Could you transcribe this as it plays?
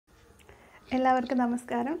എല്ലാവർക്കും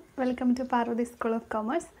നമസ്കാരം. Welcome to Parvathi school of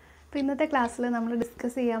commerce. അപ്പോൾ ഇന്നത്തെ ക്ലാസ്സിൽ നമ്മൾ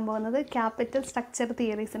ഡിസ്കസ് ചെയ്യാൻ പോകുന്നത് ക്യാപിറ്റൽ സ്ട്രക്ചർ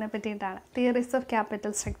തിയറീസിനെ പറ്റിയിട്ടാണ്. Theories of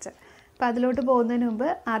capital structure. അപ്പോൾ അതിലോട്ട് പോകുന്നതിന് മുമ്പ്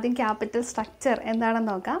ആദ്യം ക്യാപിറ്റൽ സ്ട്രക്ചർ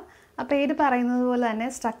എന്താണെന്ന് നോക്കാം. ആ പേര് പറയുന്നത് പോലെ തന്നെ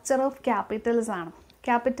സ്ട്രക്ചർ ഓഫ് ക്യാപിറ്റൽസ് ആണ്.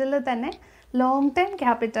 ക്യാപിറ്റലിൽ തന്നെ ലോങ് ടേം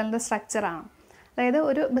ക്യാപിറ്റലിൻ്റെ സ്ട്രക്ചറാണ്. അതായത്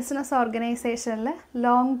ഒരു ബിസിനസ് ഓർഗനൈസേഷനിൽ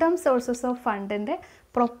long term sources of ഫണ്ടിൻ്റെ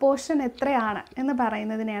proportion എത്രയാണ് എന്ന്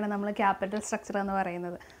പറയുന്നതിനെയാണ് നമ്മൾ ക്യാപിറ്റൽ സ്ട്രക്ചർ എന്ന്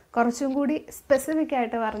പറയുന്നത്. കുറച്ചും കൂടി സ്പെസിഫിക്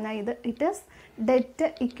ആയിട്ട് പറഞ്ഞാൽ it is debt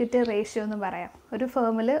equity ratio എന്ന് പറയാം. ഒരു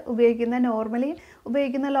ഫേമിൽ നോർമലി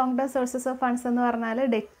ഉപയോഗിക്കുന്ന long term sources of funds എന്ന് പറഞ്ഞാൽ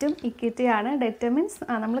ഡെറ്റും ഇക്വിറ്റിയാണ്. ഡെറ്റ് മീൻസ്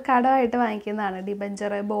നമ്മൾ കടമായിട്ട് വാങ്ങിക്കുന്നതാണ്,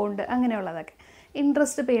 ഡിബഞ്ചർ, ബോണ്ട് അങ്ങനെയുള്ളതൊക്കെ.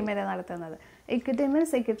 ഇൻട്രസ്റ്റ് പേയ്മെൻറ്റ് നടത്തുന്നത്. Equity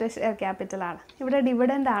means equity share ക്യാപിറ്റലാണ്. ഇവിടെ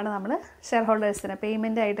ഡിവിഡൻ്റ് ആണ് നമ്മൾ ഷെയർ ഹോൾഡേഴ്സിന്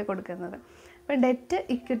പേയ്മെൻ്റ് ആയിട്ട് കൊടുക്കുന്നത്. അപ്പോൾ ഡെറ്റ്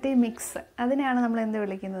ഇക്വിറ്റി മിക്സ് അതിനെയാണ് നമ്മൾ എന്ത്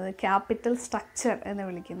വിളിക്കുന്നത്? ക്യാപിറ്റൽ സ്ട്രക്ചർ എന്ന്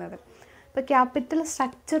വിളിക്കുന്നത്. അപ്പോൾ capital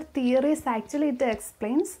structure theories actually it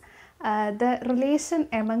explains the relation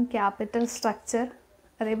among capital structure.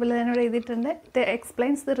 അതേപോലെ തന്നെ ഇവിടെ എഴുതിയിട്ടുണ്ട്, it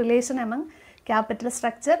explains the relation among capital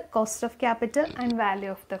structure, cost of capital and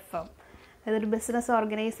value of the firm. അതൊരു ബിസിനസ്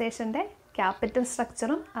ഓർഗനൈസേഷൻ്റെ ക്യാപിറ്റൽ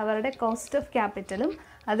സ്ട്രക്ചറും അവരുടെ കോസ്റ്റ് ഓഫ് ക്യാപിറ്റലും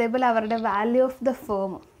അതേപോലെ അവരുടെ വാല്യൂ ഓഫ് ദ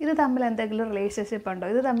ഫേമും ഇത് തമ്മിൽ എന്തെങ്കിലും റിലേഷൻഷിപ്പ് ഉണ്ടോ,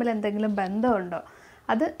 ഇത് തമ്മിൽ എന്തെങ്കിലും ബന്ധമുണ്ടോ,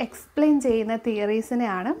 അത് എക്സ്പ്ലെയിൻ ചെയ്യുന്ന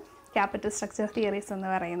തിയറീസിനെയാണ് ക്യാപിറ്റൽ സ്ട്രക്ചർ തിയറീസ് എന്ന്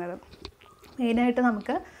പറയുന്നത്. മെയിനായിട്ട്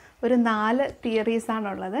നമുക്ക് ഒരു 4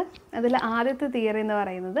 തിയറീസാണുള്ളത്. അതിൽ ആദ്യത്തെ തിയറി എന്ന്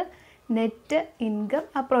പറയുന്നത് net income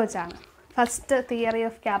അപ്രോച്ചാണ്. First theory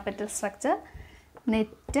of capital structure,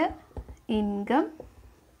 net income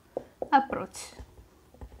approach.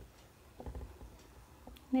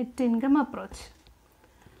 Net income approach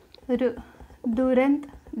ഒരു ഡുരൻറ്റ്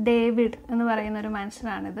ഡേവിഡ് എന്ന് പറയുന്ന ഒരു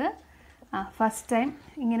മനുഷ്യനാണിത് ഫസ്റ്റ് ടൈം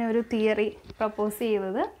ഇങ്ങനെ ഒരു തിയറി പ്രപ്പോസ്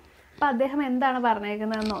ചെയ്തത്. അപ്പോൾ അദ്ദേഹം എന്താണ്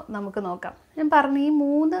പറഞ്ഞേക്കുന്നതെന്ന് നമുക്ക് നോക്കാം. ഞാൻ പറഞ്ഞ ഈ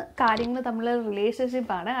 3 കാര്യങ്ങൾ തമ്മിലുള്ള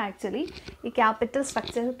റിലേഷൻഷിപ്പാണ് ആക്ച്വലി ഈ ക്യാപിറ്റൽ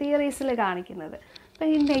സ്ട്രക്ചർ തിയറീസിൽ കാണിക്കുന്നത്. അപ്പോൾ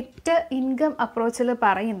ഈ നെറ്റ് ഇൻകം അപ്രോച്ചിൽ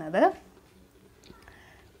പറയുന്നത്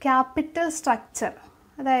ക്യാപിറ്റൽ സ്ട്രക്ചർ,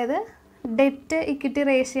 അതായത് ഡെറ്റ് ഇക്വിറ്റി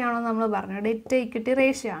റേഷ്യോ ആണോ നമ്മൾ പറഞ്ഞു, ഡെറ്റ് ഇക്വിറ്റി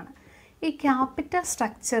റേഷ്യോ ആണ്. ഈ ക്യാപിറ്റൽ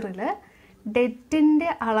സ്ട്രക്ചറിൽ ഡെറ്റിൻ്റെ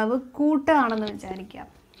അളവ് കൂട്ടുകയാണെന്ന് വിചാരിക്കാം.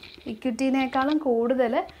 ഇക്വിറ്റിനേക്കാളും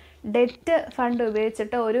കൂടുതൽ ഡെറ്റ് ഫണ്ട്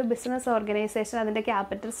ഉപയോഗിച്ചിട്ട് ഒരു ബിസിനസ് ഓർഗനൈസേഷൻ അതിൻ്റെ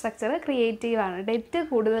ക്യാപിറ്റൽ സ്ട്രക്ചർ ക്രിയേറ്റീവാണ്. ഡെറ്റ്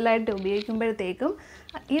കൂടുതലായിട്ട് ഉപയോഗിക്കുമ്പോഴത്തേക്കും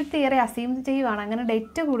ഈ തിയറി അസ്യൂം ചെയ്യുവാണ്, അങ്ങനെ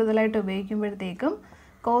ഡെറ്റ് കൂടുതലായിട്ട് ഉപയോഗിക്കുമ്പോഴത്തേക്കും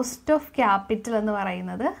കോസ്റ്റ് ഓഫ് ക്യാപിറ്റൽ എന്ന്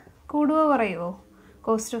പറയുന്നത് കൂടുവോ കുറയുമോ?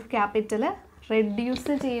 കോസ്റ്റ് ഓഫ് ക്യാപിറ്റൽ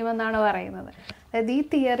റെഡ്യൂസ് ചെയ്യുമെന്നാണ് പറയുന്നത്. അതായത് ഈ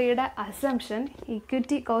തിയറിയുടെ അസംഷൻ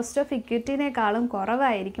കോസ്റ്റ് ഓഫ് ഇക്വിറ്റിനേക്കാളും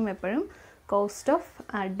കുറവായിരിക്കും എപ്പോഴും കോസ്റ്റ് ഓഫ്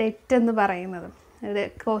ഡെറ്റ് എന്ന് പറയുന്നത്.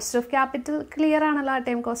 കോസ്റ്റ് ഓഫ് ക്യാപിറ്റൽ ക്ലിയർ ആണല്ലോ. ആ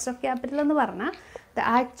ടൈം കോസ്റ്റ് ഓഫ് ക്യാപിറ്റൽ എന്ന് പറഞ്ഞാൽ the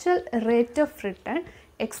actual rate of return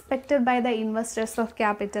expected by the investors of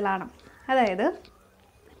capital ആണ്. അതായത്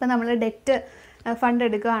ഇപ്പം നമ്മൾ ഡെറ്റ് ഫണ്ട്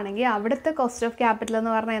എടുക്കുകയാണെങ്കിൽ അവിടുത്തെ കോസ്റ്റ് ഓഫ് ക്യാപിറ്റൽ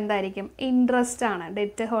എന്ന് പറഞ്ഞാൽ എന്തായിരിക്കും? ഇൻട്രസ്റ്റ് ആണ്.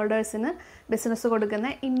 ഡെറ്റ് ഹോൾഡേഴ്സിന് ബിസിനസ് കൊടുക്കുന്ന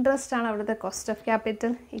ഇൻട്രസ്റ്റ് ആണ് അവിടുത്തെ cost of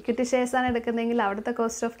capital. Equity shares ആണ് എടുക്കുന്നതെങ്കിൽ അവിടുത്തെ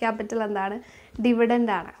കോസ്റ്റ് ഓഫ് ക്യാപിറ്റൽ എന്താണ്?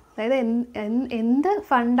 ഡിവിഡൻ്റ് ആണ്. അതായത് എന്ത്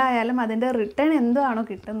ഫണ്ടായാലും അതിൻ്റെ റിട്ടേൺ എന്താണോ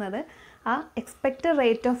കിട്ടുന്നത് ആ എക്സ്പെക്റ്റഡ്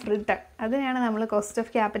റേറ്റ് ഓഫ് റിട്ടേൺ അതിനെയാണ് നമ്മൾ കോസ്റ്റ്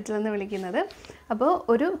ഓഫ് ക്യാപിറ്റൽ എന്ന് വിളിക്കുന്നത്. അപ്പോൾ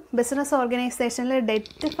ഒരു ബിസിനസ് ഓർഗനൈസേഷനിൽ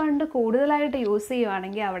ഡെറ്റ് ഫണ്ട് കൂടുതലായിട്ട് യൂസ്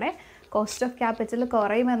ചെയ്യുകയാണെങ്കിൽ അവിടെ കോസ്റ്റ് ഓഫ് ക്യാപിറ്റൽ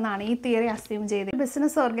കുറയുമെന്നാണ് ഈ തിയറി അസ്യൂം ചെയ്തത്.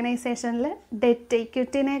 ബിസിനസ് ഓർഗനൈസേഷനിൽ ഡെറ്റ്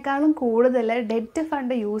ഇക്വിറ്റിനേക്കാളും കൂടുതൽ ഡെറ്റ്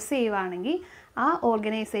ഫണ്ട് യൂസ് ചെയ്യുകയാണെങ്കിൽ ആ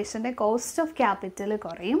ഓർഗനൈസേഷൻ്റെ കോസ്റ്റ് ഓഫ് ക്യാപിറ്റൽ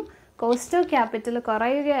കുറയും. കോസ്റ്റ് ഓഫ് ക്യാപിറ്റൽ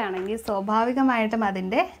കുറയുകയാണെങ്കിൽ സ്വാഭാവികമായിട്ടും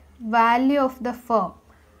അതിൻ്റെ വാല്യൂ ഓഫ് ദ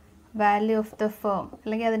ഫേം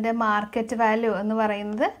അല്ലെങ്കിൽ അതിൻ്റെ മാർക്കറ്റ് വാല്യൂ എന്ന്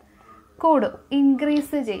പറയുന്നത് കൂടും,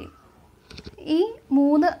 ഇൻക്രീസ് ചെയ്യും. ഈ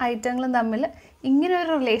 3 ഐറ്റങ്ങളും തമ്മിൽ ഇങ്ങനെ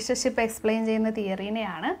ഒരു റിലേഷൻഷിപ്പ് എക്സ്പ്ലെയിൻ ചെയ്യുന്ന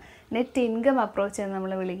തിയറീനെയാണ് നെറ്റ് ഇൻകം അപ്രോച്ച് എന്ന്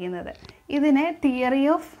നമ്മൾ വിളിക്കുന്നത്. ഇതിനെ തിയറി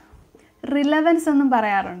ഓഫ് റിലവൻസ് എന്നും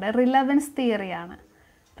പറയാറുണ്ട്. റിലവൻസ് തിയറിയാണ്.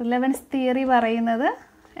 റിലവൻസ് തിയറി പറയുന്നത്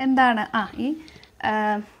എന്താണ്? ഈ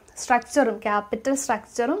സ്ട്രക്ചറും ക്യാപിറ്റൽ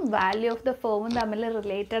സ്ട്രക്ചറും വാല്യൂ ഓഫ് ദ ഫേമും തമ്മിൽ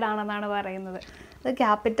റിലേറ്റഡ് ആണെന്നാണ് പറയുന്നത്. അത്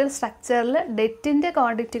ക്യാപിറ്റൽ സ്ട്രക്ചറിൽ ഡെറ്റിൻ്റെ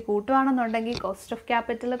ക്വാണ്ടിറ്റി കൂട്ടുകയാണെന്നുണ്ടെങ്കിൽ കോസ്റ്റ് ഓഫ്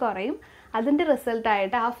ക്യാപിറ്റൽ കുറയും. അതിൻ്റെ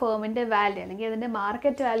റിസൾട്ടായിട്ട് ആ ഫേമിൻ്റെ വാല്യൂ അല്ലെങ്കിൽ അതിൻ്റെ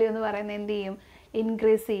മാർക്കറ്റ് വാല്യൂ എന്ന് പറയുന്നത് എന്ത് ചെയ്യും?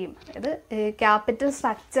 ഇൻക്രീസ് ചെയ്യും. അത് ക്യാപിറ്റൽ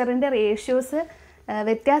സ്ട്രക്ചറിൻ്റെ റേഷ്യോസ്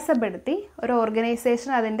വ്യത്യാസപ്പെടുത്തി ഒരു ഓർഗനൈസേഷൻ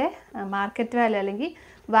അതിൻ്റെ മാർക്കറ്റ് വാല്യൂ അല്ലെങ്കിൽ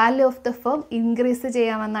value of the firm increase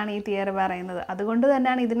ചെയ്യാമെന്നാണ് ഈ തിയറി പറയുന്നത്. അതുകൊണ്ട്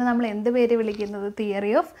തന്നെയാണ് ഇതിന് നമ്മൾ എന്ത് പേര് വിളിക്കുന്നത്?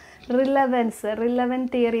 Theory of relevance,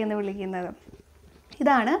 relevant theory എന്ന് വിളിക്കുന്നത്.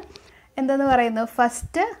 ഇതാണ് എന്തെന്ന് പറയുന്നത്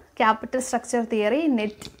first capital structure theory,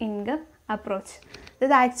 net income approach.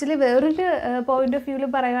 ഇത് ആക്ച്വലി വേറൊരു പോയിന്റ് ഓഫ് വ്യൂവിൽ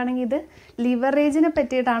പറയുകയാണെങ്കിൽ ഇത് ലിവറേജിനെ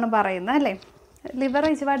പറ്റിയിട്ടാണ് പറയുന്നത് അല്ലേ.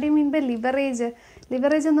 Leverage, what do you mean by leverage?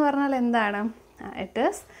 Leverage എന്ന് പറഞ്ഞാൽ എന്താണ്? It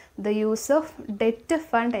is the use of debt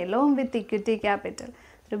fund along with equity capital.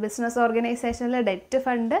 ഒരു ബിസിനസ് ഓർഗനൈസേഷനിലെ ഡെറ്റ്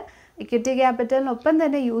ഫണ്ട് ഇക്വിറ്റി ക്യാപിറ്റലിനൊപ്പം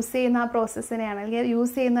തന്നെ യൂസ് ചെയ്യുന്ന ആ പ്രോസസ്സിനെയാണ്, അല്ലെങ്കിൽ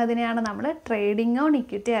യൂസ് ചെയ്യുന്നതിനെയാണ് നമ്മൾ ട്രേഡിംഗ് ഓൺ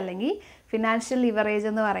ഇക്വിറ്റി അല്ലെങ്കിൽ ഫിനാൻഷ്യൽ ലിവറേജ്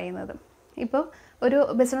എന്ന് പറയുന്നത്. ഇപ്പം ഒരു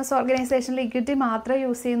ബിസിനസ് ഓർഗനൈസേഷനിൽ ഇക്വിറ്റി മാത്രമേ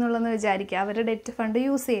യൂസ് ചെയ്യുന്നുള്ളൂ എന്ന് വിചാരിക്കുക, അവർ ഡെറ്റ് ഫണ്ട്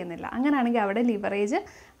യൂസ് ചെയ്യുന്നില്ല. അങ്ങനെയാണെങ്കിൽ അവിടെ ലിവറേജ്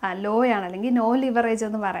ലോ ആണ്, അല്ലെങ്കിൽ നോ ലിവറേജ്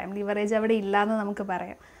എന്ന് പറയാം. ലിവറേജ് അവിടെ ഇല്ല എന്ന് നമുക്ക്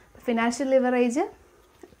പറയാം. ഫിനാൻഷ്യൽ ലിവറേജ്,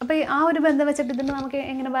 അപ്പോൾ ആ ഒരു ബന്ധം വെച്ചിട്ട് ഇതിന് നമുക്ക്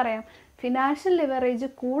എങ്ങനെ പറയാം? Financial leverage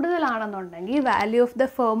കൂടുതലാണെന്നുണ്ടെങ്കിൽ value of the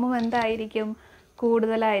ഫേമും എന്തായിരിക്കും?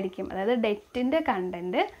 കൂടുതലായിരിക്കും. അതായത് ഡെറ്റിൻ്റെ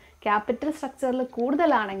കണ്ടൻറ്റ് ക്യാപിറ്റൽ സ്ട്രക്ചറിൽ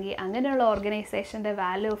കൂടുതലാണെങ്കിൽ അങ്ങനെയുള്ള ഓർഗനൈസേഷൻ്റെ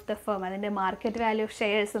വാല്യൂ ഓഫ് ദ ഫേം, അതിൻ്റെ മാർക്കറ്റ് വാല്യൂ ഓഫ്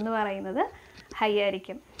ഷെയർസ് എന്ന് പറയുന്നത് ഹൈ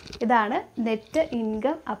ആയിരിക്കും. ഇതാണ് നെറ്റ്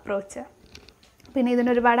ഇൻകം അപ്രോച്ച്. പിന്നെ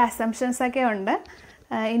ഇതിനൊരുപാട് അസംഷൻസൊക്കെ ഉണ്ട്.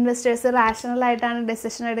 ഇൻവെസ്റ്റേഴ്സ് റാഷണലായിട്ടാണ്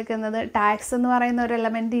ഡെസിഷൻ എടുക്കുന്നത്, ടാക്സ് എന്ന് പറയുന്ന ഒരു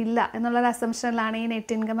എലമെൻറ്റ് ഇല്ല എന്നുള്ളൊരു അസംഷനിലാണ് ഈ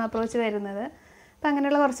നെറ്റ് ഇൻകം അപ്രോച്ച് വരുന്നത്. അപ്പം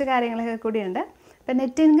അങ്ങനെയുള്ള കുറച്ച് കാര്യങ്ങളൊക്കെ കൂടിയുണ്ട്. അപ്പം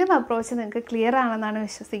നെറ്റ് ഇൻകം അപ്രോച്ച് നിങ്ങൾക്ക് ക്ലിയർ ആണെന്നാണ്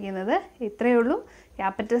വിശ്വസിക്കുന്നത്. ഇത്രയേ ഉള്ളൂ.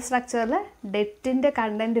 ക്യാപിറ്റൽ സ്ട്രക്ചറിൽ ഡെറ്റിൻ്റെ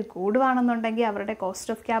കണ്ടൻറ്റ് കൂടുകയാണെന്നുണ്ടെങ്കിൽ അവരുടെ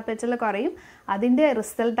കോസ്റ്റ് ഓഫ് ക്യാപിറ്റൽ കുറയും, അതിൻ്റെ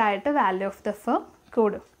റിസൾട്ടായിട്ട് വാല്യൂ ഓഫ് ദ ഫേം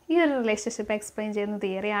കൂടും. ഈ ഒരു റിലേഷൻഷിപ്പ് എക്സ്പ്ലെയിൻ ചെയ്യുന്ന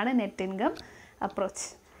തിയറിയാണ് നെറ്റ് ഇൻകം അപ്രോച്ച്.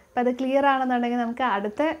 അപ്പോൾ അത് ക്ലിയർ ആണെന്നുണ്ടെങ്കിൽ നമുക്ക്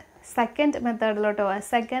അടുത്ത സെക്കൻഡ് മെത്തേഡിലോട്ട് പോകാം,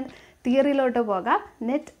 സെക്കൻഡ് തിയറിയിലോട്ട് പോകാം.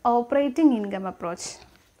 Net operating income approach.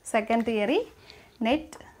 Second theory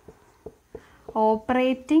net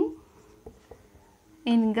operating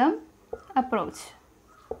income approach.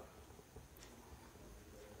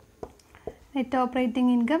 Net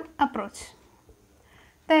operating income approach,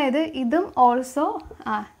 അതായത് ഇതും ഓൾസോ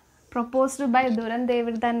പ്രൊപ്പോസ്ഡ് ബൈ ദുരൻ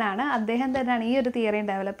ഡേവിഡ് തന്നെയാണ്. അദ്ദേഹം തന്നെയാണ് ഈ ഒരു തിയറി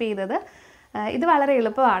ഡെവലപ്പ് ചെയ്തത്. ഇത് വളരെ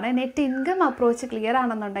എളുപ്പമാണ്. നെറ്റ് ഇൻകം അപ്രോച്ച് ക്ലിയർ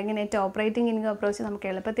ആണെന്നുണ്ടെങ്കിൽ നെറ്റ് ഓപ്പറേറ്റിംഗ് ഇൻകം അപ്രോച്ച് നമുക്ക്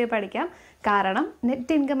എളുപ്പത്തിൽ പഠിക്കാം. കാരണം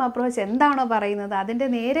നെറ്റ് ഇൻകം അപ്രോച്ച് എന്താണോ പറയുന്നത് അതിൻ്റെ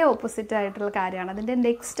നേരെ ഓപ്പോസിറ്റ് ആയിട്ടുള്ള കാര്യമാണ്, അതിൻ്റെ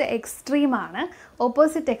next എക്സ്ട്രീമാണ്,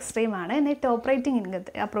 opposite എക്സ്ട്രീമാണ് net operating income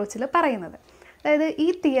അപ്രോച്ചിൽ പറയുന്നത്. അതായത് ഈ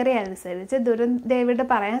തിയറി അനുസരിച്ച് ദുരൻ ഡേവിഡ്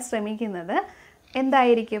പറയാൻ ശ്രമിക്കുന്നത്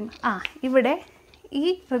എന്തായിരിക്കും? ഇവിടെ ഈ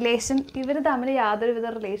റിലേഷൻ, ഇവർ തമ്മിൽ യാതൊരുവിധ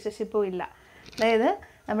റിലേഷൻഷിപ്പും ഇല്ല. അതായത്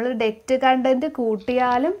നമ്മൾ ഡെറ്റ് കണ്ടൻറ്റ്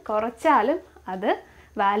കൂട്ടിയാലും കുറച്ചാലും അത്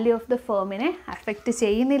വാല്യൂ ഓഫ് ദ ഫേമിനെ അഫക്റ്റ്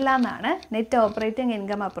ചെയ്യുന്നില്ല എന്നാണ് നെറ്റ് ഓപ്പറേറ്റിംഗ്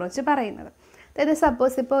ഇൻകം അപ്രോച്ച് പറയുന്നത്. അതായത്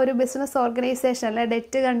സപ്പോസ് ഇപ്പോൾ ഒരു ബിസിനസ് ഓർഗനൈസേഷനിലെ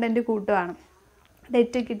ഡെറ്റ് കണ്ടൻറ്റ് കൂട്ടുകയാണ്,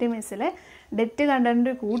 ഡെറ്റ് ഇക്വിറ്റി മീൻസിൽ ഡെറ്റ്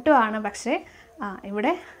കണ്ടൻറ്റ് കൂട്ടുകയാണ്, പക്ഷേ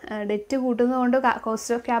ഇവിടെ ഡെറ്റ് കൂട്ടുന്നതുകൊണ്ട്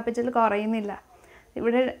കോസ്റ്റ് ഓഫ് ക്യാപിറ്റൽ കുറയുന്നില്ല.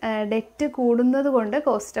 ഇവിടെ ഡെറ്റ് കൂടുന്നത് കൊണ്ട്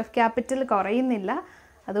കോസ്റ്റ് ഓഫ് ക്യാപിറ്റൽ കുറയുന്നില്ല,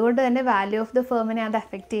 അതുകൊണ്ട് തന്നെ വാല്യൂ ഓഫ് ദ ഫേമിനെ അത്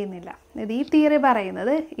അഫക്റ്റ് ചെയ്യുന്നില്ല. ഇത് ഈ തിയറി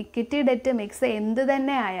പറയുന്നത് ഇക്വിറ്റി ഡെറ്റ് മിക്സ് എന്ത്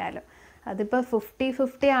തന്നെ ആയാലും, അതിപ്പോൾ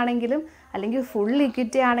 50-50 ആണെങ്കിലും അല്ലെങ്കിൽ ഫുൾ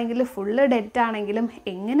ഇക്വിറ്റി ആണെങ്കിലും ഫുള്ള് ഡെറ്റ് ആണെങ്കിലും,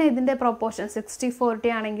 എങ്ങനെ ഇതിൻ്റെ പ്രൊപ്പോർഷൻ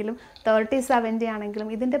 60-40 ആണെങ്കിലും 30-70 ആണെങ്കിലും,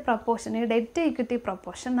 ഇതിൻ്റെ പ്രൊപ്പോർഷൻ, ഈ ഡെറ്റ് ഇക്വിറ്റി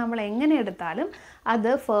പ്രൊപ്പോർഷൻ നമ്മൾ എങ്ങനെ എടുത്താലും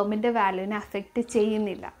അത് ഫേമിൻ്റെ വാല്യൂവിനെ അഫക്റ്റ്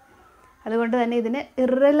ചെയ്യുന്നില്ല. അതുകൊണ്ട് തന്നെ ഇതിന്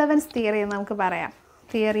ഇറലവൻസ് തിയറി എന്ന് നമുക്ക് പറയാം.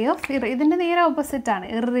 തിയറി ഓഫ് ഇതിൻ്റെ നേരെ ഓപ്പോസിറ്റാണ്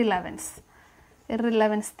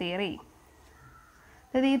ഇറലവൻസ് തിയറി.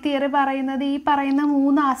 അതായത് ഈ തിയറി പറയുന്നത് ഈ പറയുന്ന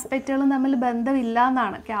 3 ആസ്പെക്റ്റുകളും തമ്മിൽ ബന്ധമില്ല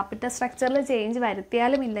എന്നാണ്. ക്യാപിറ്റൽ സ്ട്രക്ചറിൽ ചേഞ്ച്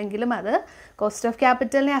വരുത്തിയാലും ഇല്ലെങ്കിലും അത് കോസ്റ്റ് ഓഫ്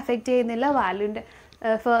ക്യാപിറ്റലിനെ അഫക്റ്റ് ചെയ്യുന്നില്ല,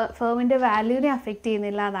 ഫേമിൻ്റെ വാല്യൂവിനെ അഫക്റ്റ്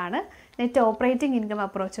ചെയ്യുന്നില്ല എന്നാണ് നെറ്റ് ഓപ്പറേറ്റിംഗ് ഇൻകം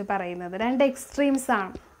അപ്രോച്ച് പറയുന്നത്. 2 എക്സ്ട്രീംസ്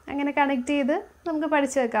ആണ്, അങ്ങനെ കണക്ട് ചെയ്ത് നമുക്ക്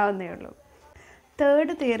പഠിച്ചു വെക്കാവുന്നേ ഉള്ളൂ.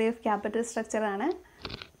 Third theory of capital സ്ട്രക്ചറാണ്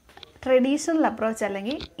traditional approach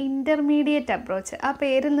അല്ലെങ്കിൽ ഇൻ്റർമീഡിയറ്റ് അപ്രോച്ച്. ആ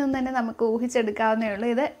പേരിൽ നിന്ന് തന്നെ നമുക്ക് ഊഹിച്ചെടുക്കാവുന്നേ ഉള്ളൂ,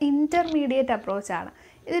 ഇത് ഇൻ്റർമീഡിയറ്റ് അപ്രോച്ചാണ്.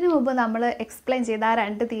 ഇതിനു മുമ്പ് നമ്മൾ എക്സ്പ്ലെയിൻ ചെയ്ത ആ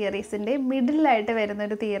 2 തിയറീസിൻ്റെ മിഡിലായിട്ട്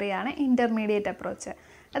വരുന്നൊരു തിയറിയാണ് ഇൻ്റർമീഡിയറ്റ് അപ്രോച്ച്.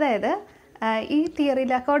 അതായത് ഈ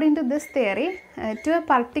തിയറിയിൽ according to this theory to A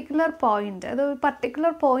particular point, അത് ഒരു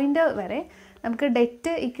പർട്ടിക്കുലർ പോയിൻ്റ് വരെ നമുക്ക്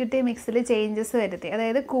ഡെറ്റ് ഇക്വിറ്റി മിക്സിൽ ചേഞ്ചസ് വരുത്തി,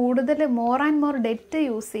 അതായത് കൂടുതൽ more and more debt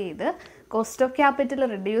use ചെയ്ത് കോസ്റ്റ് ഓഫ് ക്യാപിറ്റൽ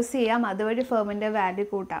റിഡ്യൂസ് ചെയ്യാം, അതുവഴി ഫേമിൻ്റെ വാല്യൂ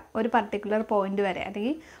കൂട്ടാം ഒരു പർട്ടിക്കുലർ പോയിൻ്റ് വരെ,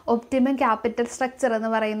 അല്ലെങ്കിൽ ഒപ്റ്റിമം ക്യാപിറ്റൽ സ്ട്രക്ചർ എന്ന്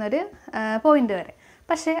പറയുന്നൊരു പോയിൻ്റ് വരെ.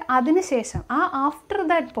 പക്ഷേ അതിനുശേഷം ആഫ്റ്റർ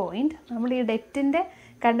ദാറ്റ് പോയിൻ്റ് നമ്മൾ ഈ ഡെറ്റിൻ്റെ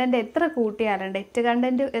കണ്ടൻറ്റ് എത്ര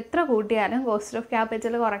കൂട്ടിയാലും കോസ്റ്റ് ഓഫ്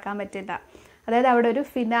ക്യാപിറ്റൽ കുറക്കാൻ പറ്റില്ല. അതായത് അവിടെ ഒരു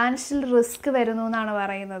ഫിനാൻഷ്യൽ റിസ്ക് വരുന്നു എന്നാണ്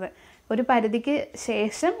പറയുന്നത്. ഒരു പരിധിക്ക്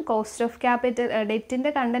ശേഷം കോസ്റ്റ് ഓഫ് ക്യാപിറ്റൽ ഡെറ്റിൻ്റെ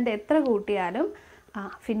കണ്ടൻറ്റ് എത്ര കൂട്ടിയാലും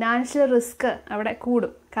ഫിനാൻഷ്യൽ റിസ്ക് അവിടെ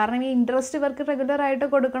കൂടും. കാരണം ഈ ഇൻട്രസ്റ്റ് ഇവർക്ക് റെഗുലറായിട്ട്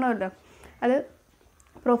കൊടുക്കണമല്ലോ, അത്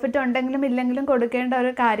പ്രോഫിറ്റ് ഉണ്ടെങ്കിലും ഇല്ലെങ്കിലും കൊടുക്കേണ്ട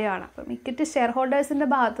ഒരു കാര്യമാണ്. അപ്പം ഇക്വിറ്റി ഷെയർ ഹോൾഡേഴ്സിൻ്റെ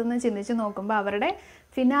ഭാഗത്തുനിന്ന് ചിന്തിച്ച് നോക്കുമ്പോൾ അവരുടെ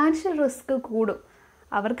ഫിനാൻഷ്യൽ റിസ്ക് കൂടും.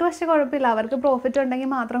 അവർക്ക് പക്ഷേ കുഴപ്പമില്ല, അവർക്ക് പ്രോഫിറ്റ്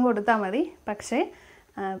ഉണ്ടെങ്കിൽ മാത്രം കൊടുത്താൽ മതി. പക്ഷേ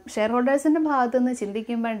ഷെയർ ഹോൾഡേഴ്സിൻ്റെ ഭാഗത്തുനിന്ന്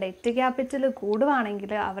ചിന്തിക്കുമ്പോൾ ഡെറ്റ് ക്യാപിറ്റൽ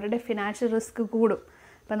കൂടുവാണെങ്കിൽ അവരുടെ ഫിനാൻഷ്യൽ റിസ്ക് കൂടും.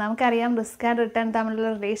 അപ്പോൾ നമുക്കറിയാം റിസ്ക് ആൻഡ് റിട്ടേൺ തമ്മിലുള്ള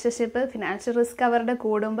റിലേഷൻഷിപ്പ്, ഫിനാൻഷ്യൽ റിസ്ക് അവരുടെ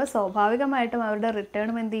കൂടുമ്പോൾ സ്വാഭാവികമായിട്ടും അവരുടെ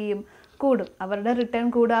റിട്ടേണും എന്ത് ചെയ്യും, കൂടും. അവരുടെ റിട്ടേൺ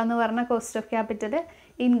കൂടുക എന്ന് പറഞ്ഞാൽ കോസ്റ്റ് ഓഫ് ക്യാപിറ്റൽ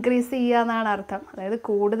ഇൻക്രീസ് ചെയ്യുക എന്നാണ് അർത്ഥം. അതായത്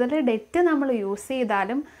കൂടുതൽ ഡെറ്റ് നമ്മൾ യൂസ്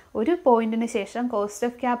ചെയ്താലും ഒരു പോയിന്റിന് ശേഷം കോസ്റ്റ്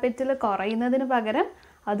ഓഫ് ക്യാപിറ്റൽ കുറയുന്നതിന് പകരം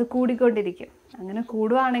അത് കൂടിക്കൊണ്ടിരിക്കും. അങ്ങനെ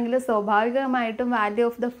കൂടുകയാണെങ്കിൽ സ്വാഭാവികമായിട്ടും വാല്യൂ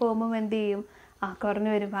ഓഫ് ദ ഫേമും എന്ത് ചെയ്യും,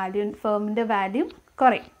 കുറഞ്ഞു വരും. ഫേമിൻ്റെ വാല്യൂ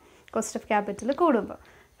കുറയും കോസ്റ്റ് ഓഫ് ക്യാപിറ്റൽ കൂടുമ്പോൾ.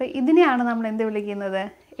 അപ്പോൾ ഇതിനെയാണ് നമ്മൾ എന്ത് വിളിക്കുന്നത്,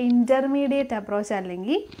 ഇൻ്റർമീഡിയറ്റ് അപ്രോച്ച്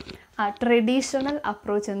അല്ലെങ്കിൽ ട്രഡീഷണൽ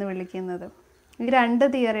അപ്രോച്ച് എന്ന് വിളിക്കുന്നത്. ഈ രണ്ട്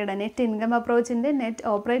തിയറിയുടെ net income അപ്രോച്ചിൻ്റെ net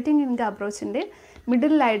operating income അപ്രോച്ചിൻ്റെ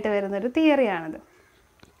മിഡിലായിട്ട് വരുന്നൊരു തിയറിയാണിത്.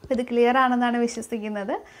 അപ്പോൾ ഇത് ക്ലിയർ ആണെന്നാണ്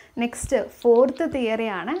വിശ്വസിക്കുന്നത്. Next 4th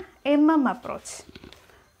തിയറിയാണ് approach.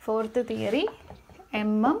 4th theory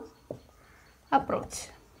approach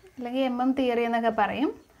അല്ലെങ്കിൽ തിയറി എന്നൊക്കെ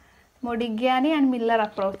പറയും. മൊഡിഗ്ലാനി ആൻഡ് മില്ലർ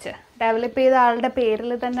അപ്രോച്ച് ഡെവലപ്പ് ചെയ്ത ആളുടെ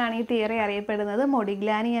പേരിൽ തന്നെയാണ് ഈ തിയറി അറിയപ്പെടുന്നത്.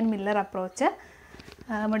 മൊഡിഗ്ലാനി ആൻഡ് മില്ലർ അപ്രോച്ച്.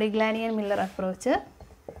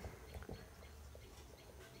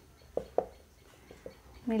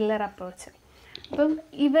 അപ്പം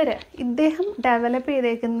ഇദ്ദേഹം ഡെവലപ്പ്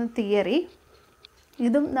ചെയ്തേക്കുന്ന തിയറി,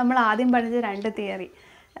 ഇതും നമ്മൾ ആദ്യം പഠിച്ച 2 തിയറി,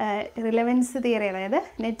 റിലവൻസ് തിയറി, അതായത്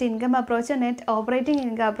net income approach net operating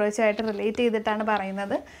income അപ്രോച്ചായിട്ട് relate ചെയ്തിട്ടാണ്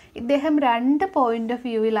പറയുന്നത്. ഇദ്ദേഹം 2 പോയിൻ്റ് ഓഫ്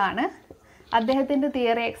വ്യൂവിലാണ് അദ്ദേഹത്തിൻ്റെ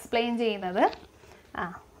തിയറി എക്സ്പ്ലെയിൻ ചെയ്യുന്നത്.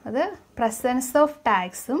 അത് പ്രസൻസ് ഓഫ്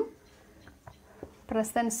ടാക്സും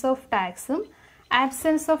ആബ്സെൻസ്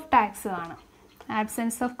ഓഫ് ടാക്സും ആണ്.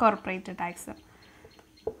 ആബ്സെൻസ് ഓഫ് കോർപ്പറേറ്റ് ടാക്സും.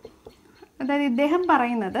 അതായത് ഇദ്ദേഹം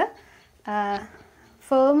പറയുന്നത്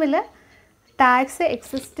ഫേമിൽ ടാക്സ്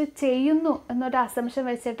എക്സിസ്റ്റ് ചെയ്യുന്നു എന്നൊരു അസംഷൻ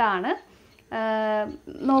വെച്ചിട്ടാണ്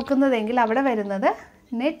നോക്കുന്നതെങ്കിൽ അവിടെ വരുന്നത്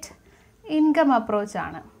net income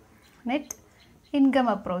അപ്രോച്ചാണ്.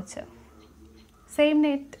 Same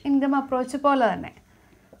net income approach പോലെ തന്നെ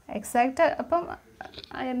എക്സാക്റ്റ്. അപ്പം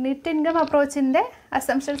നെറ്റ് ഇൻകം അപ്രോച്ചിൻ്റെ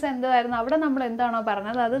അസംഷൻസ് എന്തായിരുന്നു, അവിടെ നമ്മൾ എന്താണോ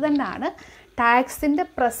പറഞ്ഞത് അത് തന്നെയാണ് ടാക്സിൻ്റെ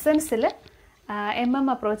പ്രസൻസിൽ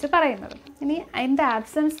അപ്രോച്ച് പറയുന്നത്. ഇനി അതിൻ്റെ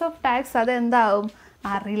ആബ്സെൻസ് ഓഫ് ടാക്സ് അതെന്താവും,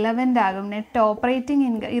 റിലവൻ്റ് ആകും. നെറ്റ് ഓപ്പറേറ്റിംഗ്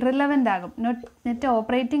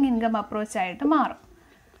ഇൻകം അപ്രോച്ചായിട്ട്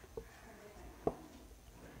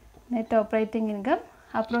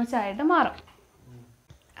മാറും.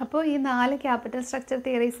 അപ്പോൾ ഈ 4 ക്യാപിറ്റൽ സ്ട്രക്ചർ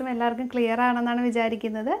തിയറീസും എല്ലാവർക്കും ക്ലിയർ ആണെന്നാണ്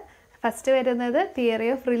വിചാരിക്കുന്നത്. ഫസ്റ്റ് വരുന്നത് തിയറി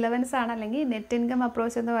ഓഫ് റിലവൻസ് ആണ്, അല്ലെങ്കിൽ നെറ്റ് ഇൻകം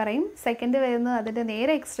അപ്രോച്ച് എന്ന് പറയും. സെക്കൻഡ് വരുന്നത് അതിൻ്റെ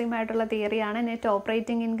നേരെ എക്സ്ട്രീം ആയിട്ടുള്ള തിയറിയാണ് നെറ്റ്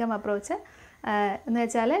ഓപ്പറേറ്റിംഗ് ഇൻകം അപ്രോച്ച് എന്ന്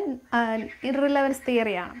വെച്ചാൽ ഇർറിലവൻസ്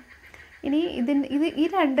തിയറിയാണ്. ഇനി ഈ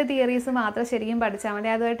 2 തിയറീസ് മാത്രം ശരിക്കും പഠിച്ചാൽ മതി.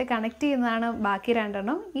 അതുമായിട്ട് കണക്ട് ചെയ്യുന്നതാണ് ബാക്കി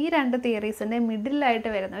 2 ഈ 2 തിയറീസിൻ്റെ മിഡിലായിട്ട്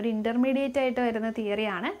വരുന്ന ഒരു ഇൻ്റർമീഡിയറ്റ് ആയിട്ട് വരുന്ന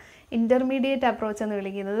തിയറിയാണ് ഇൻ്റർമീഡിയറ്റ് അപ്രോച്ച് എന്ന്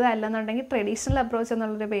വിളിക്കുന്നത്. അല്ലെന്നുണ്ടെങ്കിൽ ട്രഡീഷണൽ അപ്രോച്ച്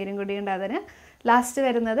എന്നുള്ളൊരു പേരും കൂടിയുണ്ട് അതിന്. ലാസ്റ്റ്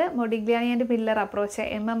വരുന്നത് മൊഡിഗ്ലാനി ആൻഡ് മില്ലർ അപ്രോച്ച്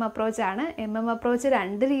അപ്രോച്ചാണ്. അപ്രോച്ച്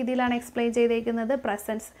 2 രീതിയിലാണ് എക്സ്പ്ലെയിൻ ചെയ്തേക്കുന്നത്.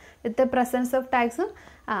 വിത്ത് പ്രസൻസ് ഓഫ് ടാക്സും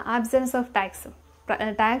ആബ്സെൻസ് ഓഫ് ടാക്സും.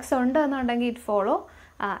 ടാക്സ് ഉണ്ട് എന്നുണ്ടെങ്കിൽ it follow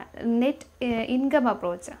net income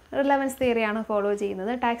approach relevance തിയറിയാണ് follow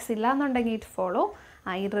ചെയ്യുന്നത്. ടാക്സ് ഇല്ല എന്നുണ്ടെങ്കിൽ it follow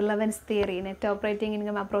ഇർറിലവൻസ് theory net operating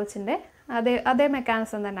income അപ്രോച്ചിൻ്റെ അതേ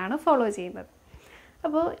മെക്കാനിസം തന്നെയാണ് ഫോളോ ചെയ്യുന്നത്.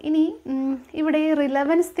 അപ്പോൾ ഇനി ഇവിടെ ഈ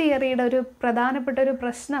റിലവൻസ് തിയറിയുടെ ഒരു പ്രധാനപ്പെട്ട ഒരു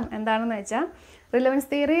പ്രശ്നം എന്താണെന്ന് വെച്ചാൽ, റിലവൻസ്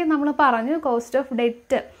തിയറി നമ്മൾ പറഞ്ഞു കോസ്റ്റ് ഓഫ്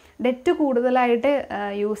ഡെറ്റ് കൂടുതലായിട്ട്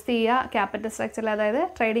യൂസ് ചെയ്യുക ക്യാപിറ്റൽ സ്ട്രക്ചറിൽ, അതായത്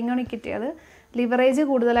ട്രേഡിംഗ് ഓൺ ഇക്വിറ്റി, അത് ലിവറേജ്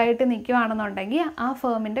കൂടുതലായിട്ട് നിൽക്കുകയാണെന്നുണ്ടെങ്കിൽ ആ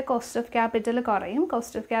ഫേമിൻ്റെ കോസ്റ്റ് ഓഫ് ക്യാപിറ്റൽ കുറയും.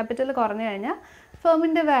 കോസ്റ്റ് ഓഫ് ക്യാപിറ്റൽ കുറഞ്ഞു കഴിഞ്ഞാൽ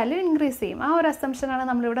ഫേമിൻ്റെ വാല്യൂ ഇൻക്രീസ് ചെയ്യും. ആ ഒരു അസംഷനാണ്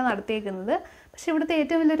നമ്മളിവിടെ നടത്തിയേക്കുന്നത്. പക്ഷേ ഇവിടുത്തെ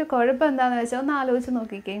ഏറ്റവും വലിയൊരു കുഴപ്പം എന്താണെന്ന് വെച്ചാൽ ഒന്ന് ആലോചിച്ച്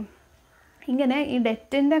നോക്കിക്കേ. ഇങ്ങനെ ഈ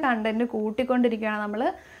ഡെറ്റിൻ്റെ കണ്ടൻറ്റ് കൂട്ടിക്കൊണ്ടിരിക്കുകയാണ് നമ്മൾ.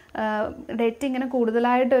 ഡെറ്റ് ഇങ്ങനെ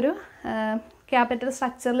കൂടുതലായിട്ടൊരു ക്യാപിറ്റൽ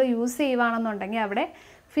സ്ട്രക്ചറിൽ യൂസ് ചെയ്യുകയാണെന്നുണ്ടെങ്കിൽ അവിടെ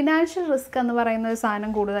ഫിനാൻഷ്യൽ റിസ്ക് എന്ന് പറയുന്ന ഒരു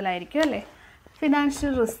സാധനം കൂടുതലായിരിക്കും അല്ലേ.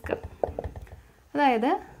 ഫിനാൻഷ്യൽ റിസ്ക്,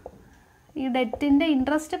 അതായത് ഈ ഡെറ്റിൻ്റെ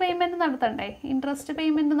ഇൻട്രസ്റ്റ് പേയ്മെൻറ്റ് നടത്തണ്ടേ, ഇൻട്രസ്റ്റ്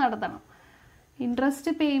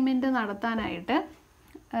പേയ്മെൻറ്റ് നടത്താനായിട്ട്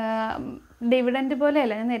ഡിവിഡൻറ്റ്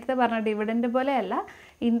പോലെയല്ല, ഞാൻ നേരത്തെ പറഞ്ഞ ഡിവിഡൻറ്റ് പോലെയല്ല.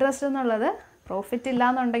 ഇൻട്രസ്റ്റ് എന്നുള്ളത് പ്രോഫിറ്റ്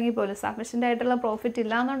ഇല്ലയെന്നുണ്ടെങ്കിൽ പോലും, സഫിഷ്യൻ്റ് ആയിട്ടുള്ള പ്രോഫിറ്റ്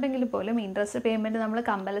ഇല്ലയെന്നുണ്ടെങ്കിൽ പോലും ഇൻട്രസ്റ്റ് പേയ്മെൻറ്റ് നമ്മൾ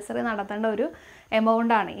കമ്പൽസറി നടത്തേണ്ട ഒരു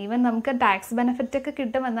എമൗണ്ടാണ്. ഈവൻ നമുക്ക് ടാക്സ് ബെനിഫിറ്റൊക്കെ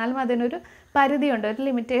കിട്ടും, എന്നാലും അതിനൊരു പരിധിയുണ്ട്, ഒരു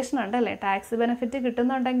ലിമിറ്റേഷൻ ഉണ്ട് അല്ലേ. ടാക്സ് ബെനിഫിറ്റ്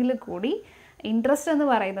കിട്ടുന്നുണ്ടെങ്കിൽ കൂടി ഇൻട്രസ്റ്റ് എന്ന്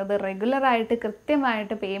പറയുന്നത് റെഗുലറായിട്ട്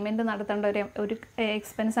കൃത്യമായിട്ട് പേയ്മെൻറ്റ് നടത്തേണ്ട ഒരു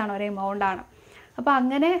എക്സ്പെൻസാണ്, ഒരു എമൗണ്ടാണ്. അപ്പോൾ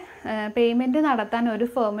അങ്ങനെ പേയ്മെൻറ്റ് നടത്താൻ ഒരു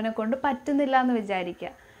ഫേമിനെ കൊണ്ട് പറ്റുന്നില്ല എന്ന്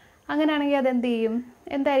വിചാരിക്കുക. അങ്ങനെയാണെങ്കിൽ അതെന്ത് ചെയ്യും,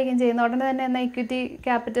 എന്തായിരിക്കും ചെയ്യുന്നത്? ഉടനെ തന്നെ എന്നാൽ ഇക്വിറ്റി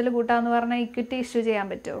ക്യാപിറ്റൽ കൂട്ടാമെന്ന് പറഞ്ഞാൽ ഇക്വിറ്റി ഇഷ്യൂ ചെയ്യാൻ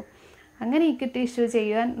പറ്റുമോ? അങ്ങനെ ഇക്വിറ്റി ഇഷ്യൂ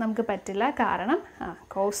ചെയ്യാൻ നമുക്ക് പറ്റില്ല. കാരണം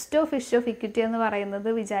cost of issue of equity എന്ന് പറയുന്നത്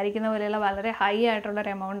വിചാരിക്കുന്ന പോലെയുള്ള വളരെ ഹൈ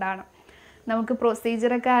ആയിട്ടുള്ളൊരു എമൗണ്ടാണ്. നമുക്ക്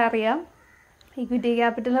പ്രൊസീജിയറൊക്കെ അറിയാം. ഇക്വിറ്റി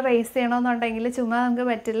ക്യാപിറ്റൽ റേസ് ചെയ്യണമെന്നുണ്ടെങ്കിൽ ചുമ്മാ നമുക്ക്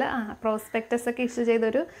പറ്റില്ല. പ്രോസ്പെക്ടസ് ഒക്കെ ഇഷ്യൂ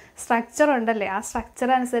ചെയ്തൊരു സ്ട്രക്ചർ ഉണ്ടല്ലേ, ആ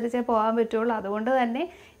സ്ട്രക്ചർ അനുസരിച്ചേ പോകാൻ പറ്റുള്ളൂ. അതുകൊണ്ട് തന്നെ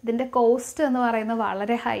ഇതിൻ്റെ കോസ്റ്റ് എന്ന് പറയുന്നത്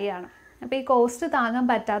വളരെ ഹൈ ആണ്. അപ്പോൾ ഈ കോസ്റ്റ് താങ്ങാൻ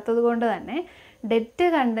പറ്റാത്തത് കൊണ്ട് തന്നെ ഡെറ്റ്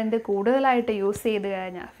കണ്ടൻറ്റ് കൂടുതലായിട്ട് യൂസ് ചെയ്ത്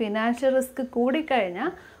കഴിഞ്ഞാൽ, ഫിനാൻഷ്യൽ റിസ്ക്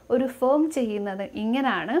കൂടിക്കഴിഞ്ഞാൽ ഒരു ഫേം ചെയ്യുന്നത്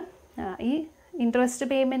ഇങ്ങനെയാണ്. ഈ ഇൻട്രസ്റ്റ്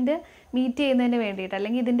പേയ്മെൻറ്റ് മീറ്റ് ചെയ്യുന്നതിന് വേണ്ടിയിട്ട്,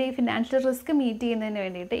 അല്ലെങ്കിൽ ഇതിൻ്റെ ഈ ഫിനാൻഷ്യൽ റിസ്ക് മീറ്റ് ചെയ്യുന്നതിന്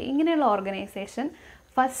വേണ്ടിയിട്ട് ഇങ്ങനെയുള്ള organisation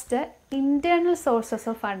first internal sources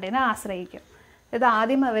of ഫണ്ടിനെ ആശ്രയിക്കും. ഇത്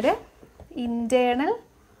ആദ്യം അവർ ഇൻറ്റേർണൽ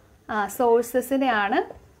സോഴ്സസിനെയാണ്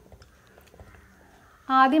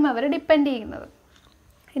ആദ്യം അവർ ഡിപ്പെൻഡ് ചെയ്യുന്നത്.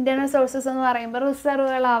 ഇൻറ്റേർണൽ സോഴ്സസ് എന്ന് പറയുമ്പോൾ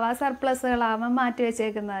റിസർവുകളാവാം, സർപ്ലസുകളാവാം, മാറ്റി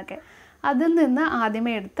വെച്ചേക്കുന്നതൊക്കെ, അതിൽ നിന്ന്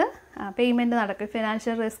ആദ്യമേ എടുത്ത് പേയ്മെൻറ്റ് നടക്കും,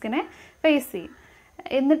 ഫിനാൻഷ്യൽ റിസ്കിനെ ഫേസ് ചെയ്യും.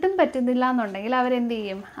 എന്നിട്ടും പറ്റുന്നില്ല എന്നുണ്ടെങ്കിൽ അവരെന്ത്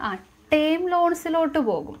ചെയ്യും? ടേം ലോൺസിലോട്ട്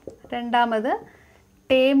പോകും. രണ്ടാമത്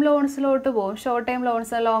ടേം ലോൺസിലോട്ട് പോകും. Short time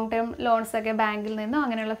loans, long time ലോൺസൊക്കെ ബാങ്കിൽ നിന്നും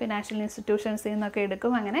അങ്ങനെയുള്ള ഫിനാൻഷ്യൽ ഇൻസ്റ്റിറ്റ്യൂഷൻസിൽ നിന്നൊക്കെ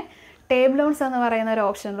എടുക്കും. അങ്ങനെ ടേം ലോൺസ് എന്ന് പറയുന്ന ഒരു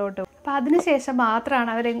ഓപ്ഷനിലോട്ട് പോകും. അപ്പോൾ അതിനുശേഷം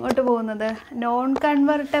മാത്രമാണ് അവരെങ്ങോട്ട് പോകുന്നത്? നോൺ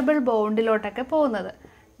കൺവെർട്ടബിൾ ബോണ്ടിലോട്ടൊക്കെ പോകുന്നത്.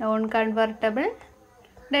 നോൺ കൺവെർട്ടബിൾ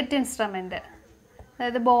ഡെറ്റ് ഇൻസ്ട്രുമെൻറ്റ്,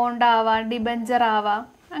 അതായത് ബോണ്ട് ആവാം, ഡിബഞ്ചർ ആവാം,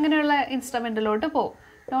 അങ്ങനെയുള്ള ഇൻസ്ട്രുമെൻറ്റിലോട്ട് പോകും.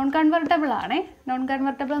 നോൺ കൺവെർട്ടബിൾ ആണേ. നോൺ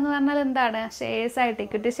കൺവെർട്ടബിൾ എന്ന് പറഞ്ഞാൽ എന്താണ്? ഷെയർസായിട്ട്,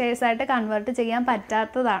 ഇക്വിറ്റി ഷെയർസായിട്ട് കൺവേർട്ട് ചെയ്യാൻ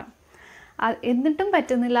പറ്റാത്തതാണ്. എന്നിട്ടും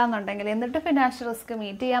പറ്റുന്നില്ല എന്നുണ്ടെങ്കിൽ, എന്നിട്ട് ഫിനാൻഷ്യൽ റിസ്ക്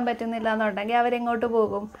മീറ്റ് ചെയ്യാൻ പറ്റുന്നില്ല എന്നുണ്ടെങ്കിൽ അവരെങ്ങോട്ട്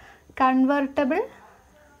പോകും? കൺവെർട്ടബിൾ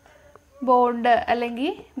ബോണ്ട് അല്ലെങ്കിൽ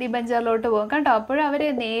ഡിബഞ്ചറിലോട്ട് പോകും. കേട്ടോ, അപ്പോഴും അവർ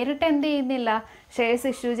നേരിട്ട് എന്ത് ചെയ്യുന്നില്ല? ഷെയർസ്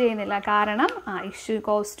ഇഷ്യൂ ചെയ്യുന്നില്ല. കാരണം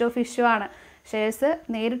കോസ്റ്റ് ഓഫ് ഇഷ്യൂ ആണ്. ഷെയർസ്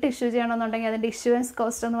നേരിട്ട് ഇഷ്യൂ ചെയ്യണമെന്നുണ്ടെങ്കിൽ അതിൻ്റെ ഇഷ്യൂവൻസ്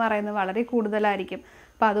കോസ്റ്റ് എന്ന് പറയുന്നത് വളരെ കൂടുതലായിരിക്കും.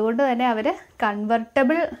 അപ്പോൾ അതുകൊണ്ട് തന്നെ അവർ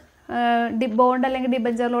കൺവെർട്ടബിൾ ബോണ്ട് അല്ലെങ്കിൽ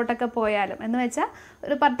ഡിബഞ്ചറിലോട്ടൊക്കെ പോയാലും, എന്ന് വെച്ചാൽ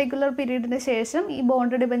ഒരു പർട്ടിക്കുലർ പീരീഡിന് ശേഷം ഈ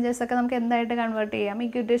ബോണ്ട് ഡിബഞ്ചേഴ്സൊക്കെ നമുക്ക് എന്തായിട്ട് കൺവേർട്ട് ചെയ്യാം?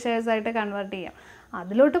 ഇക്വിറ്റി ഷെയർസായിട്ട് കൺവേർട്ട് ചെയ്യാം.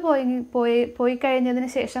 അതിലോട്ട് പോയി കഴിഞ്ഞതിന്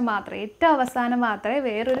ശേഷം മാത്രമേ, ഏറ്റവും അവസാനം മാത്രമേ,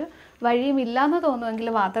 വേറൊരു വഴിയും ഇല്ലയെന്ന് തോന്നുമെങ്കിൽ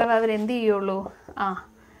മാത്രമേ അവരെന്ത് ചെയ്യുള്ളൂ?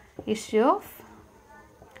 ഇഷ്യൂ ഓഫ്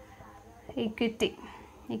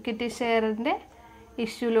ഇക്വിറ്റി ഷെയറിൻ്റെ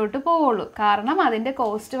ഇഷ്യൂലോട്ട് പോവുള്ളൂ. കാരണം അതിൻ്റെ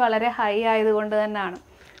കോസ്റ്റ് വളരെ ഹൈ ആയതുകൊണ്ട് തന്നെയാണ്.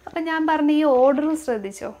 അപ്പം ഞാൻ പറഞ്ഞ ഈ ഓർഡർ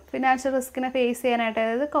ശ്രദ്ധിച്ചോ? ഫിനാൻഷ്യൽ റിസ്കിനെ ഫേസ് ചെയ്യാനായിട്ട്,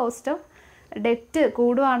 അതായത് കോസ്റ്റ് ഓഫ് ഡെറ്റ്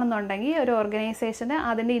കൂടുകയാണെന്നുണ്ടെങ്കിൽ ഒരു ഓർഗനൈസേഷന്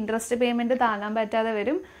അതിൻ്റെ ഇൻട്രസ്റ്റ് പേയ്മെൻറ്റ് താങ്ങാൻ പറ്റാതെ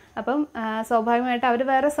വരും. അപ്പം സ്വാഭാവികമായിട്ട് അവർ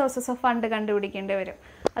വേറെ സോഴ്സസ് ഓഫ് ഫണ്ട് കണ്ടുപിടിക്കേണ്ടി വരും.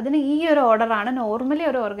 അതിന് ഈ ഒരു ഓർഡറാണ് നോർമലി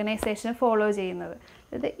ഒരു ഓർഗനൈസേഷൻ ഫോളോ ചെയ്യുന്നത്.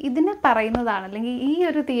 ഇതിനെ പറയുന്നതാണ്, അല്ലെങ്കിൽ ഈ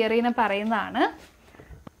ഒരു തിയറീനെ പറയുന്നതാണ്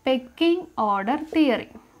pecking order theory.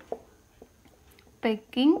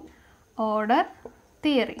 Pecking order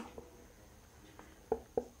theory.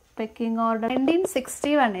 Pecking order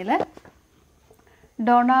 1961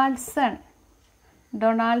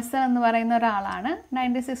 Donaldson എന്ന് പറയുന്ന ഒരാളാണ്.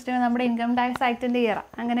 1961 നമ്മുടെ ഇൻകം ടാക്സ് ആക്ടിൻ്റെ ഇയർ,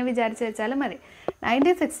 അങ്ങനെ വിചാരിച്ച് വെച്ചാലും മതി.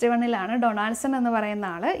 1961 ഡൊണാൾഡ്സൺ എന്ന് പറയുന്ന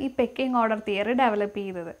ആൾ ഈ പെക്കിംഗ് ഓർഡർ തിയറി ഡെവലപ്പ്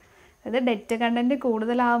ചെയ്തത്. അതായത് ഡെറ്റ് കണ്ടൻറ്റ്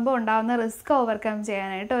കൂടുതലാകുമ്പോൾ ഉണ്ടാകുന്ന റിസ്ക് ഓവർകം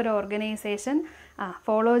ചെയ്യാനായിട്ട് ഒരു ഓർഗനൈസേഷൻ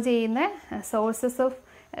ഫോളോ ചെയ്യുന്ന സോഴ്സസ് ഓഫ്,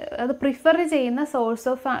 അത് പ്രിഫർ ചെയ്യുന്ന source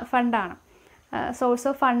of ഫണ്ടാണ്. Source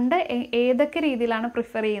of fund ഏതൊക്കെ രീതിയിലാണ്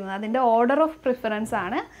പ്രിഫർ ചെയ്യുന്നത്, അതിൻ്റെ ഓർഡർ ഓഫ് പ്രിഫറൻസ്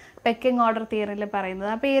ആണ് പെക്കിംഗ് ഓർഡർ തിയറിയിൽ പറയുന്നത്.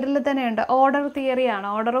 ആ പേരിൽ തന്നെയുണ്ട്, ഓർഡർ തിയറിയാണ്,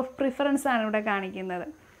 ഓർഡർ ഓഫ് പ്രിഫറൻസ് ആണ് ഇവിടെ കാണിക്കുന്നത്.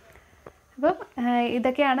 അപ്പം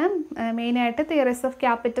ഇതൊക്കെയാണ് മെയിനായിട്ട് തിയറീസ് ഓഫ്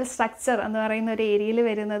ക്യാപിറ്റൽ സ്ട്രക്ചർ എന്ന് പറയുന്ന ഒരു ഏരിയയിൽ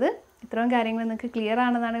വരുന്നത്. ഇത്രയും കാര്യങ്ങൾ നിങ്ങൾക്ക് ക്ലിയർ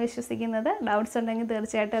ആണെന്നാണ് വിശ്വസിക്കുന്നത്. ഡൗട്ട്സ് ഉണ്ടെങ്കിൽ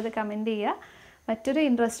തീർച്ചയായിട്ടും അത് കമൻറ്റ് ചെയ്യുക. മറ്റൊരു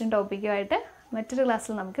ഇൻട്രസ്റ്റിംഗ് ടോപ്പിക്കുമായിട്ട് മറ്റൊരു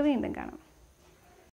ക്ലാസ്സിൽ നമുക്ക് വീണ്ടും കാണാം.